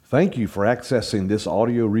Thank you for accessing this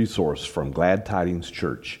audio resource from Glad Tidings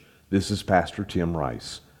Church. This is Pastor Tim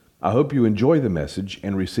Rice. I hope you enjoy the message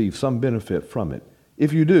and receive some benefit from it.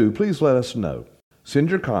 If you do, please let us know. Send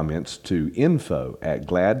your comments to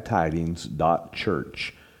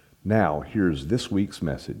info@gladtidings.church. Now, here's this week's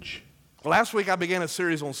message. Last week I began a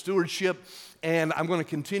series on stewardship, and I'm going to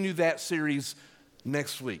continue that series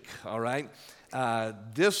next week, all right?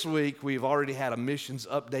 This week we've already had a missions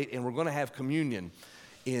update, and we're going to have communion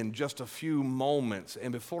in just a few moments.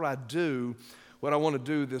 And before I do, what I want to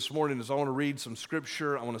do this morning is I want to read some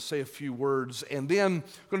scripture, I want to say a few words, and then I'm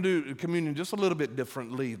going to do communion just a little bit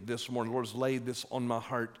differently this morning. The Lord's laid this on my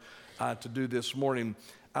heart to do this morning.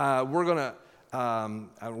 We're going to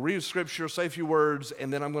read scripture, say a few words,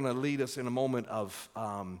 and then I'm going to lead us in a moment of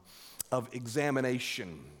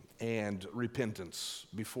examination and repentance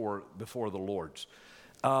before the Lord.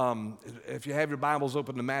 If you have your Bibles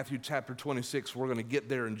open to Matthew chapter 26, we're going to get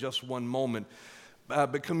there in just one moment.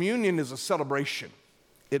 But communion is a celebration.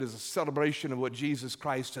 It is a celebration of what Jesus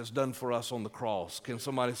Christ has done for us on the cross. Can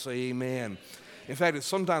somebody say amen? In fact, it's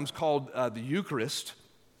sometimes called the Eucharist,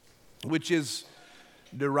 which is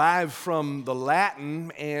derived from the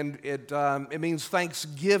Latin, and it means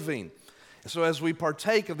thanksgiving. So as we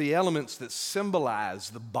partake of the elements that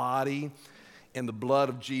symbolize the body and the blood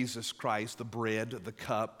of Jesus Christ, the bread, the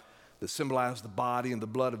cup, that symbolize the body and the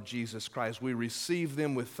blood of Jesus Christ, we receive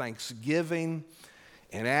them with thanksgiving.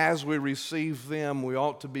 And as we receive them, we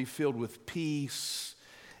ought to be filled with peace,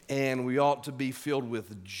 and we ought to be filled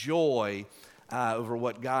with joy over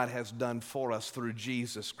what God has done for us through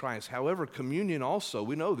Jesus Christ. However, communion also,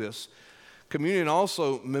 we know this, communion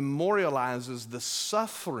also memorializes the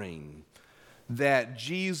suffering that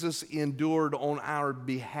Jesus endured on our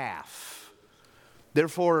behalf.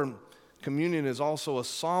 Therefore, communion is also a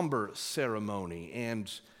somber ceremony, and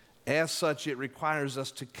as such, it requires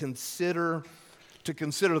us to consider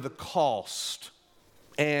the cost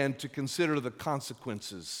and to consider the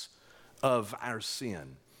consequences of our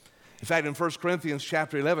sin. In fact, in 1 Corinthians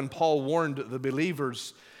chapter 11, Paul warned the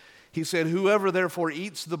believers. He said, "Whoever therefore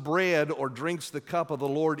eats the bread or drinks the cup of the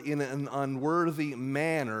Lord in an unworthy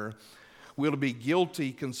manner will be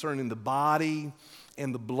guilty concerning the body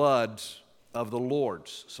and the blood of the Lord.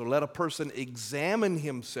 So let a person examine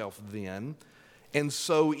himself then, and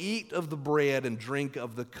so eat of the bread and drink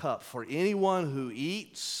of the cup. For anyone who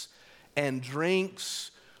eats and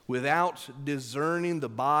drinks without discerning the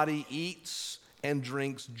body eats and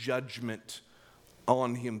drinks judgment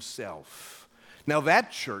on himself." Now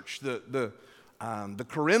that church, the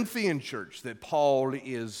Corinthian church that Paul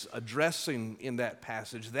is addressing in that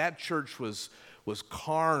passage, that church was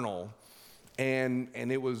carnal. And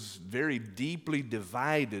it was very deeply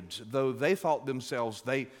divided, though they thought themselves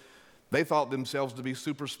to be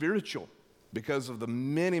super spiritual because of the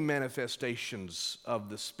many manifestations of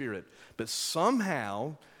the Spirit. But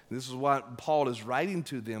somehow, this is what Paul is writing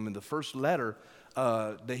to them in the first letter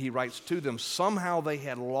that he writes to them, somehow they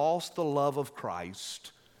had lost the love of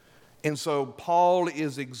Christ. And so Paul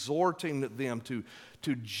is exhorting them to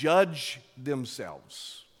judge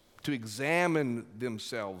themselves, to examine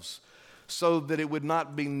themselves, so that it would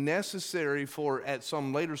not be necessary at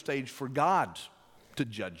some later stage for God to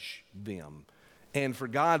judge them and for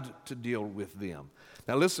God to deal with them.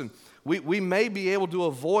 Now listen, we may be able to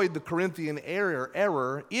avoid the Corinthian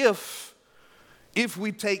error if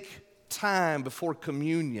we take time before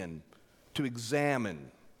communion to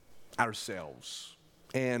examine ourselves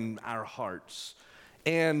and our hearts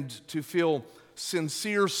and to feel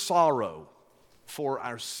sincere sorrow for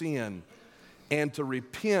our sin and to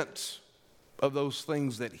repent of those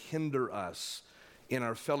things that hinder us in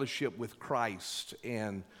our fellowship with Christ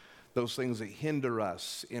and those things that hinder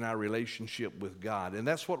us in our relationship with God. And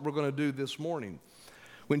that's what we're going to do this morning.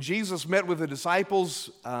 When Jesus met with the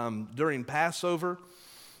disciples during Passover,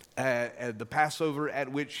 at the Passover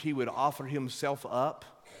at which he would offer himself up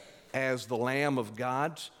as the Lamb of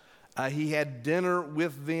God, he had dinner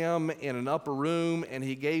with them in an upper room, and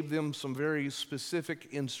he gave them some very specific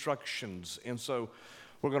instructions. And so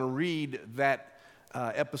we're going to read that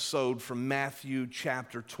episode from Matthew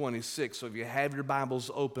chapter 26. So if you have your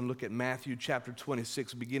Bibles open, look at Matthew chapter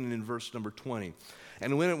 26, beginning in verse number 20.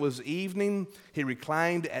 "And when it was evening, he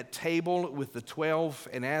reclined at table with the 12,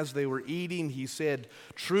 and as they were eating, he said,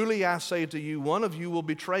 'Truly I say to you, one of you will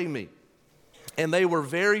betray me.' And they were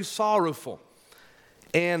very sorrowful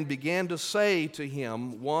and began to say to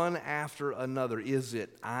him one after another, 'Is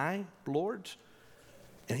it I, Lord?'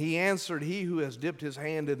 And he answered, 'He who has dipped his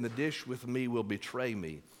hand in the dish with me will betray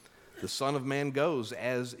me. The Son of Man goes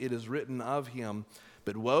as it is written of him,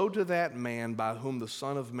 But woe to that man by whom the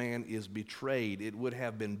Son of Man is betrayed. It would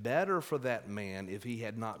have been better for that man if he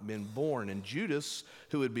had not been born. And Judas,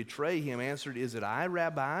 who would betray him, answered, Is it I,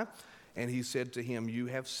 Rabbi? And he said to him, You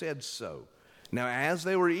have said so. Now as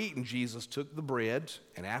they were eating, Jesus took the bread,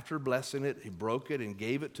 and after blessing it, he broke it and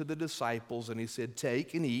gave it to the disciples, and he said,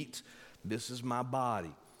 Take and eat, this is my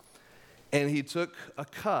body. And he took a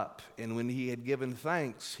cup, and when he had given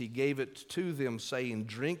thanks, he gave it to them, saying,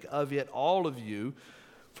 Drink of it, all of you,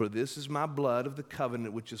 for this is my blood of the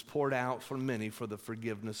covenant, which is poured out for many for the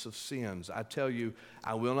forgiveness of sins. I tell you,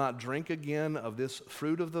 I will not drink again of this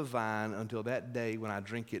fruit of the vine until that day when I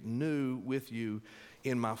drink it new with you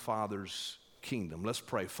in my Father's kingdom. Let's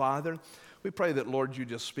pray. Father, we pray that, Lord, you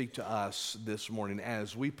just speak to us this morning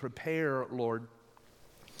as we prepare, Lord,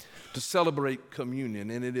 to celebrate communion,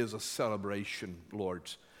 and it is a celebration, Lord.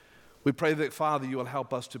 We pray that, Father, you will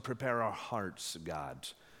help us to prepare our hearts, God,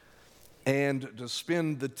 and to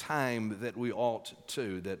spend the time that we ought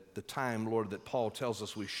to, that the time, Lord, that Paul tells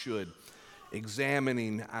us we should,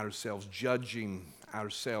 examining ourselves, judging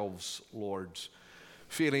ourselves, Lord,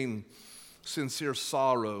 feeling sincere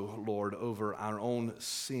sorrow, Lord, over our own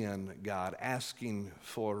sin, God, asking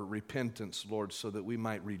for repentance, Lord, so that we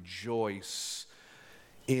might rejoice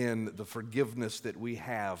in the forgiveness that we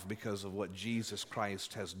have because of what Jesus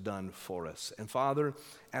Christ has done for us. And Father,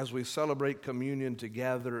 as we celebrate communion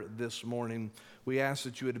together this morning, we ask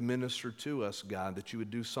that you would minister to us, God, that you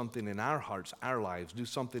would do something in our hearts, our lives, do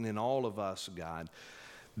something in all of us, God,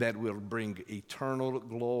 that will bring eternal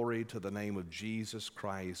glory to the name of Jesus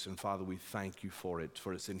Christ. And Father, we thank you for it,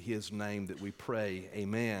 for it's in his name that we pray.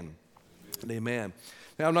 Amen. Amen.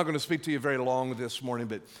 Now, I'm not going to speak to you very long this morning,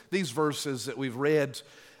 but these verses that we've read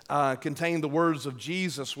contain the words of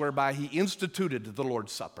Jesus whereby he instituted the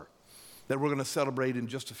Lord's Supper that we're going to celebrate in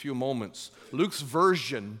just a few moments. Luke's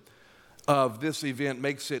version of this event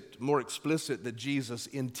makes it more explicit that Jesus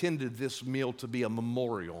intended this meal to be a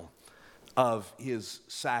memorial of his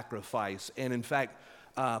sacrifice. And in fact,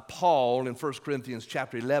 Paul in 1 Corinthians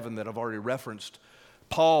chapter 11 that I've already referenced,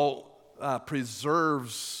 Paul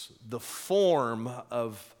preserves the form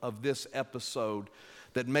of this episode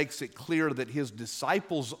that makes it clear that his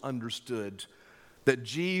disciples understood that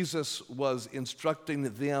Jesus was instructing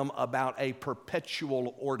them about a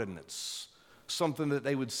perpetual ordinance, something that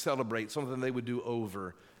they would celebrate, something they would do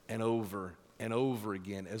over and over and over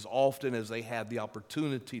again, as often as they had the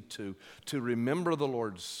opportunity to remember the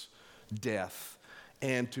Lord's death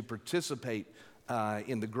and to participate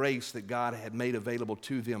in the grace that God had made available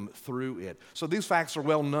to them through it. So these facts are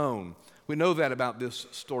well known. We know that about this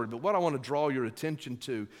story, but what I want to draw your attention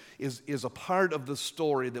to is a part of the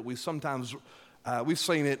story that we sometimes, we've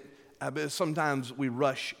seen it, but sometimes we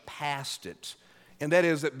rush past it. And that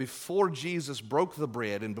is that before Jesus broke the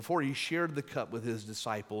bread and before he shared the cup with his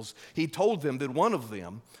disciples, he told them that one of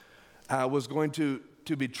them was going to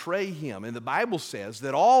betray him. And the Bible says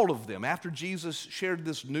that all of them, after Jesus shared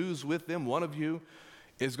this news with them, one of you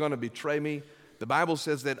is going to betray me. The Bible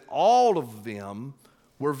says that all of them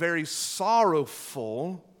were very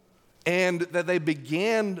sorrowful and that they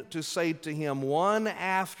began to say to him one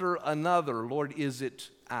after another, Lord, is it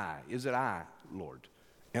I? Is it I, Lord?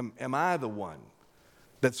 Am I the one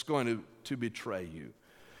that's going to betray you?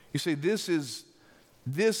 You see, this is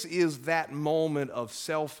that moment of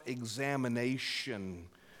self-examination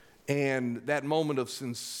and that moment of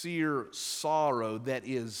sincere sorrow that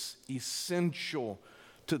is essential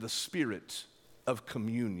to the spirit of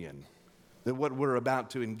communion, that what we're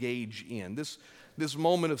about to engage in. This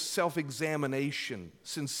moment of self-examination,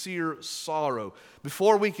 sincere sorrow.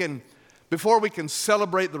 Before we can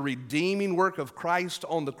celebrate the redeeming work of Christ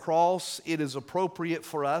on the cross, it is appropriate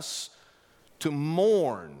for us to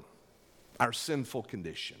mourn our sinful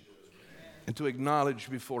condition and to acknowledge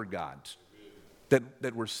before God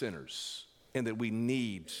that we're sinners and that we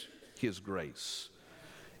need his grace.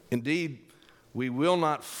 Indeed, we will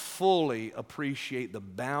not fully appreciate the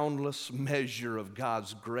boundless measure of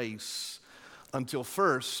God's grace until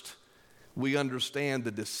first we understand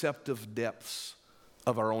the deceptive depths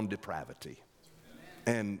of our own depravity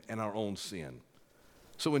and our own sin.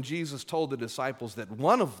 So when Jesus told the disciples that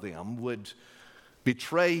one of them would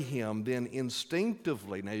betray him, then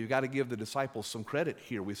instinctively, now you've got to give the disciples some credit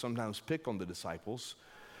here. We sometimes pick on the disciples.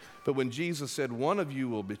 But when Jesus said, one of you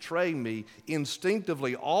will betray me,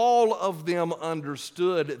 instinctively all of them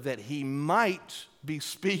understood that he might be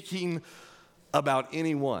speaking about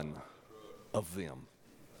any one of them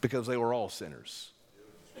because they were all sinners.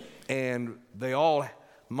 And they all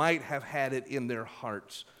might have had it in their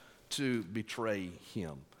hearts to betray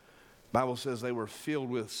him. The Bible says they were filled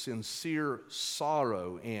with sincere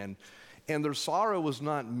sorrow, and And their sorrow was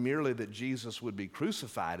not merely that Jesus would be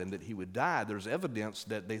crucified and that he would die. There's evidence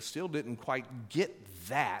that they still didn't quite get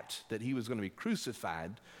that he was going to be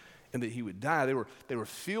crucified and that he would die. They were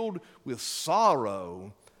filled with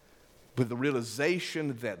sorrow with the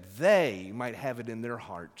realization that they might have it in their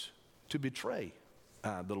heart to betray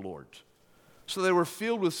the Lord. So they were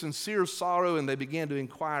filled with sincere sorrow, and they began to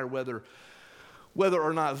inquire whether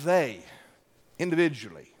or not they,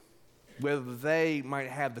 individually, whether they might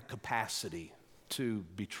have the capacity to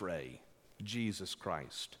betray Jesus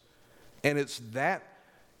Christ. And it's that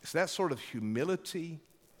sort of humility,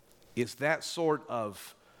 it's that sort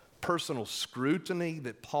of personal scrutiny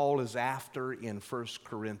that Paul is after in 1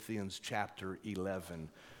 Corinthians chapter 11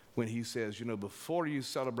 when he says, before you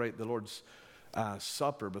celebrate the Lord's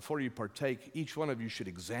Supper, before you partake, each one of you should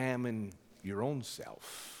examine your own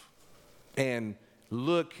self and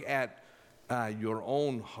look at your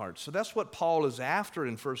own heart. So that's what Paul is after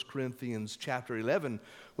in 1 Corinthians chapter 11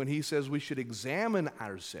 when he says we should examine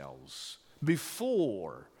ourselves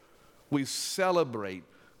before we celebrate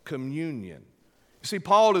communion. You see,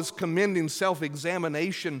 Paul is commending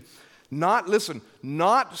self-examination, not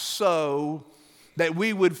so that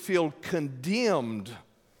we would feel condemned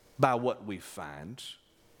by what we find.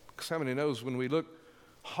 Because how many knows when we look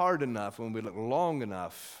hard enough, when we look long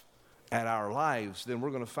enough at our lives, then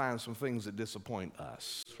we're going to find some things that disappoint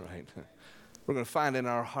us, right? We're going to find in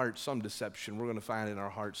our heart some deception. We're going to find in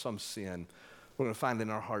our heart some sin. We're going to find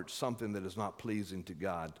in our heart something that is not pleasing to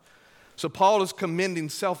God. So Paul is commending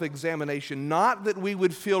self-examination, not that we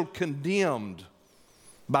would feel condemned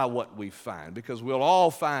by what we find, because we'll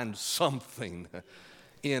all find something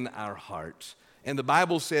in our heart. And the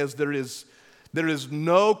Bible says there is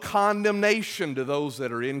no condemnation to those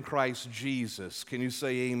that are in Christ Jesus. Can you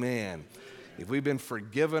say amen? If we've been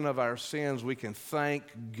forgiven of our sins, we can thank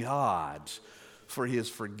God for his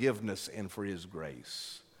forgiveness and for his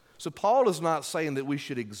grace. So Paul is not saying that we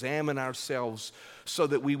should examine ourselves so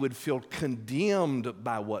that we would feel condemned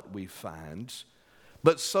by what we find,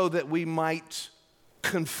 but so that we might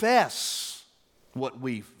confess what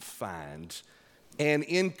we find, and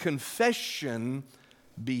in confession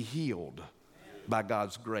be healed by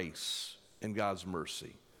God's grace and God's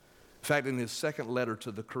mercy. In fact, in his second letter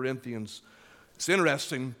to the Corinthians, it's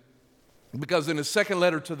interesting because in his second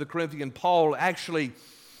letter to the Corinthians, Paul actually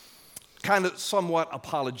kind of somewhat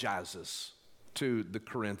apologizes to the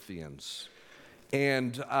Corinthians.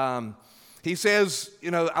 And he says,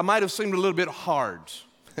 I might have seemed a little bit hard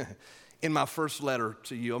in my first letter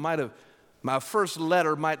to you. My first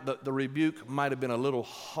letter, the rebuke might have been a little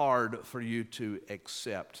hard for you to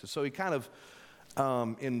accept. So he kind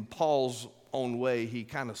of, in Paul's own way, he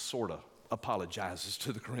kind of sort of apologizes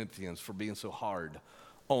to the Corinthians for being so hard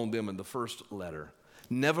on them in the first letter.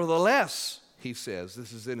 Nevertheless, he says,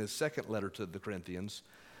 this is in his second letter to the Corinthians,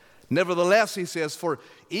 nevertheless, he says, for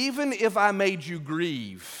even if I made you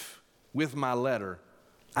grieve with my letter,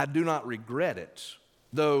 I do not regret it,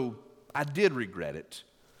 though I did regret it.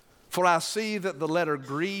 For I see that the letter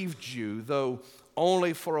grieved you, though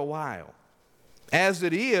only for a while. As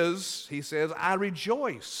it is, he says, I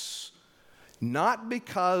rejoice, not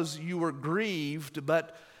because you were grieved,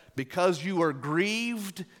 but because you were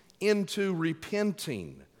grieved into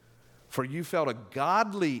repenting. For you felt a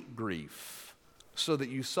godly grief, so that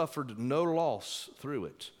you suffered no loss through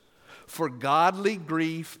it. For godly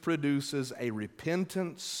grief produces a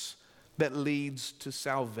repentance that leads to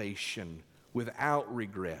salvation without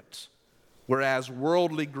regret, whereas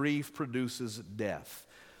worldly grief produces death.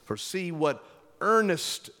 For see what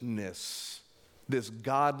earnestness this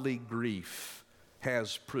godly grief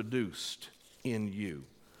has produced in you.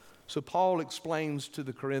 So Paul explains to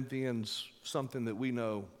the Corinthians something that we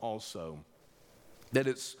know also, that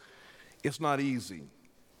it's not easy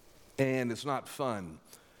and it's not fun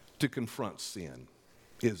to confront sin,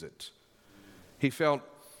 is it?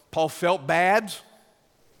 Paul felt bad,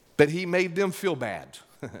 but he made them feel bad.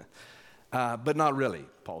 But not really,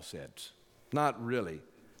 Paul said. Not really.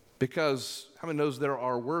 Because how many knows there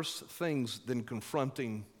are worse things than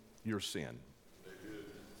confronting your sin?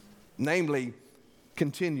 Namely,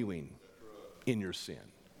 continuing in your sin.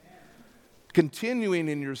 Continuing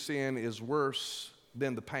in your sin is worse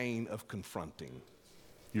than the pain of confronting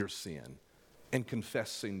your sin and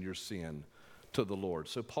confessing your sin to the Lord.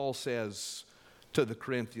 So Paul says to the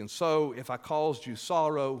Corinthians, so if I caused you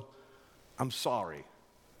sorrow, I'm sorry,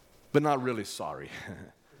 but not really sorry,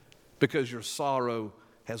 because your sorrow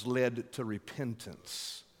has led to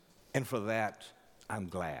repentance, and for that I'm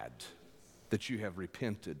glad that you have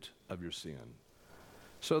repented of your sin.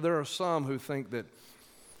 So there are some that think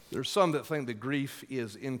that grief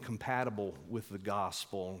is incompatible with the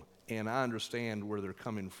gospel, and I understand where they're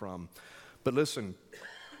coming from. But listen,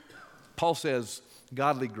 Paul says,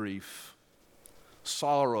 godly grief,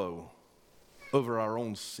 sorrow over our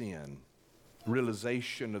own sin,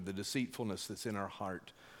 realization of the deceitfulness that's in our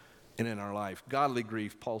heart and in our life. Godly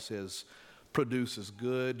grief, Paul says, produces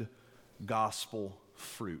good gospel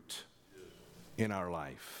fruit in our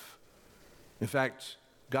life. In fact,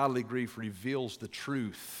 godly grief reveals the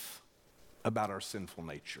truth about our sinful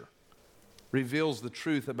nature, reveals the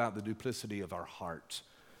truth about the duplicity of our heart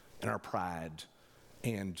and our pride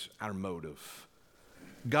and our motive.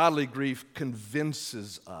 Godly grief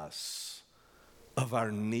convinces us of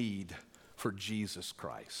our need for Jesus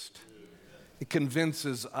Christ. It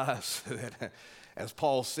convinces us that, as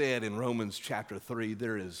Paul said in Romans chapter 3,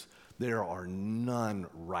 there are none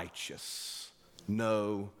righteous.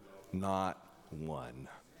 No, not one.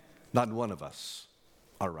 Not one of us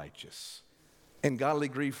are righteous. And godly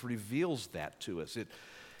grief reveals that to us. It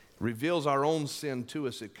reveals our own sin to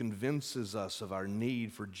us. It convinces us of our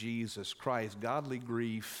need for Jesus Christ. Godly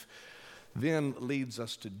grief then leads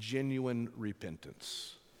us to genuine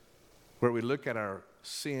repentance, where we look at our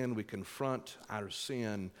sin, we confront our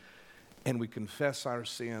sin, and we confess our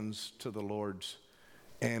sins to the Lord,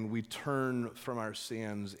 and we turn from our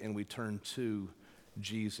sins and we turn to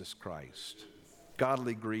Jesus Christ.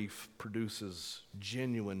 Godly grief produces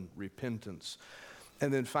genuine repentance.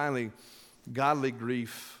 And then finally, godly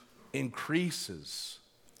grief increases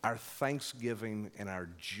our thanksgiving and our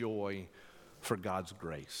joy for God's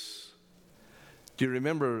grace. Do you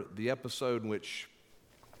remember the episode in which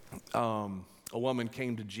a woman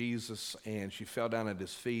came to Jesus and she fell down at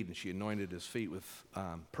his feet and she anointed his feet with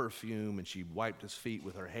perfume and she wiped his feet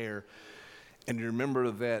with her hair? And you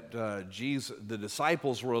remember that the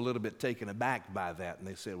disciples were a little bit taken aback by that, and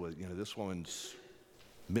they said, well, this woman's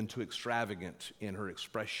been too extravagant in her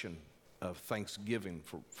expression of thanksgiving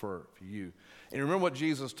for you. And remember what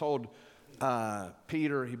Jesus told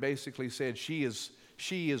Peter? He basically said, she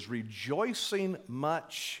is rejoicing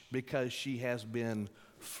much because she has been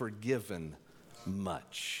forgiven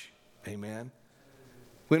much. Amen?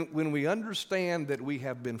 When we understand that we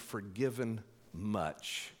have been forgiven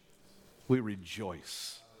much, we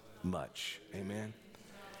rejoice much. Amen?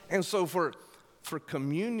 And so for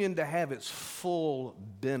communion to have its full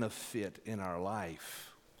benefit in our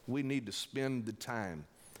life, we need to spend the time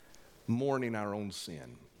mourning our own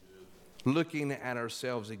sin, looking at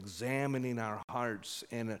ourselves, examining our hearts.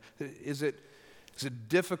 And is it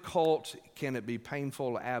difficult? Can it be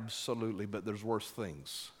painful? Absolutely. But there's worse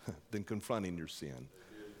things than confronting your sin,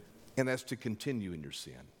 and that's to continue in your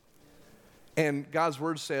sin. And God's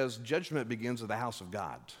word says judgment begins at the house of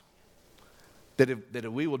God. That if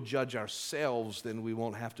we will judge ourselves, then we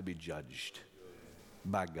won't have to be judged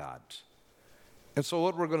by God. And so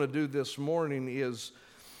what we're going to do this morning is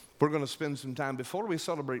we're going to spend some time, before we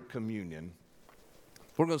celebrate communion,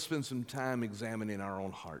 we're going to spend some time examining our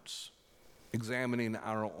own hearts, examining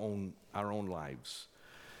our own lives.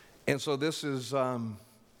 And so this is going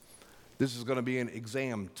to be an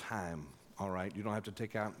exam time, all right? You don't have to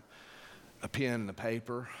take out a pen and a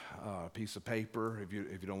paper, a piece of paper if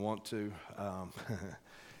you don't want to.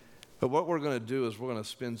 But what we're going to do is we're going to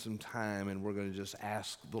spend some time and we're going to just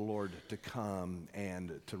ask the Lord to come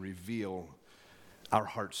and to reveal our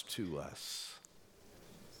hearts to us.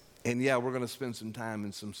 And yeah, we're going to spend some time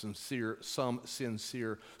in some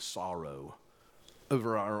sincere sorrow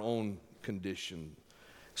over our own condition.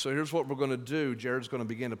 So here's what we're going to do. Jared's going to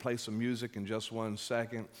begin to play some music in just 1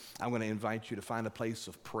 second. I'm going to invite you to find a place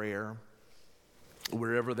of prayer,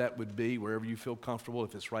 wherever that would be, wherever you feel comfortable.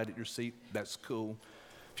 If it's right at your seat, that's cool.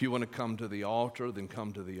 If you want to come to the altar, then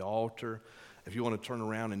come to the altar. If you want to turn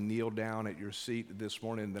around and kneel down at your seat this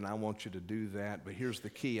morning, then I want you to do that. But here's the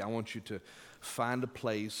key. I want you to find a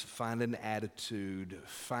place, find an attitude,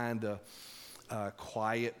 find a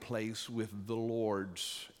quiet place with the Lord,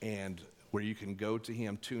 and where you can go to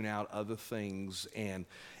Him, tune out other things, and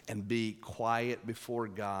be quiet before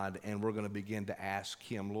God. And we're going to begin to ask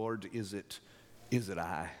Him, Lord, is it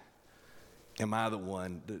I? Am I the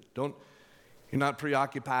one? You're not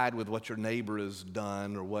preoccupied with what your neighbor has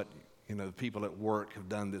done or what the people at work have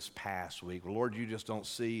done this past week. Well, Lord, you just don't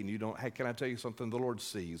see, and you don't. Hey, can I tell you something? The Lord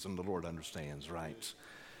sees and the Lord understands, right?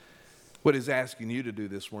 What He's asking you to do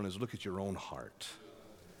this morning is look at your own heart.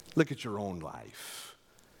 Look at your own life.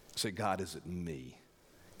 Say, God, is it me?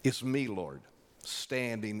 It's me, Lord,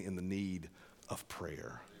 standing in the need of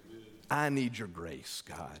prayer. I need your grace,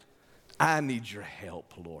 God. I need your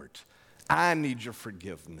help, Lord. I need your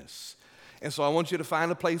forgiveness. And so I want you to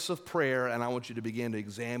find a place of prayer, and I want you to begin to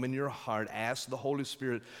examine your heart. Ask the Holy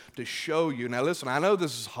Spirit to show you. Now listen, I know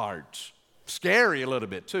this is hard. Scary a little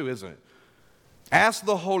bit too, isn't it? Ask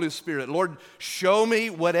the Holy Spirit, Lord, show me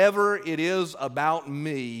whatever it is about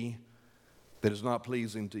me that is not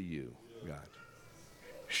pleasing to you, God.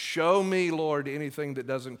 Show me, Lord, anything that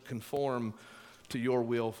doesn't conform to your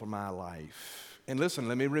will for my life. And listen,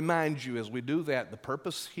 let me remind you, as we do that, the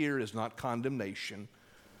purpose here is not condemnation.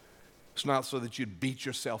 It's not so that you'd beat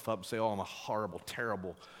yourself up and say, oh, I'm a horrible,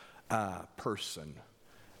 terrible person.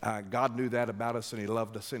 God knew that about us, and he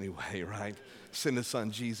loved us anyway, right? Sent his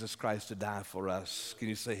son, Jesus Christ, to die for us. Can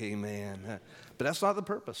you say amen? But that's not the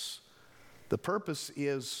purpose. The purpose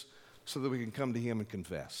is so that we can come to him and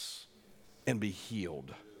confess and be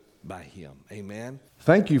healed by him. Amen?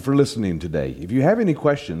 Thank you for listening today. If you have any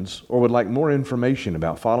questions or would like more information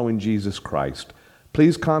about following Jesus Christ,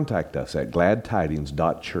 please contact us at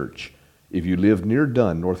gladtidings.church. If you live near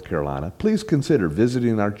Dunn, North Carolina, please consider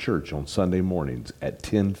visiting our church on Sunday mornings at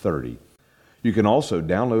 10:30. You can also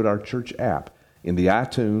download our church app in the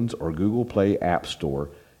iTunes or Google Play App Store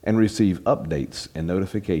and receive updates and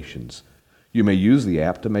notifications. You may use the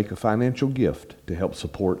app to make a financial gift to help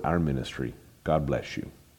support our ministry. God bless you.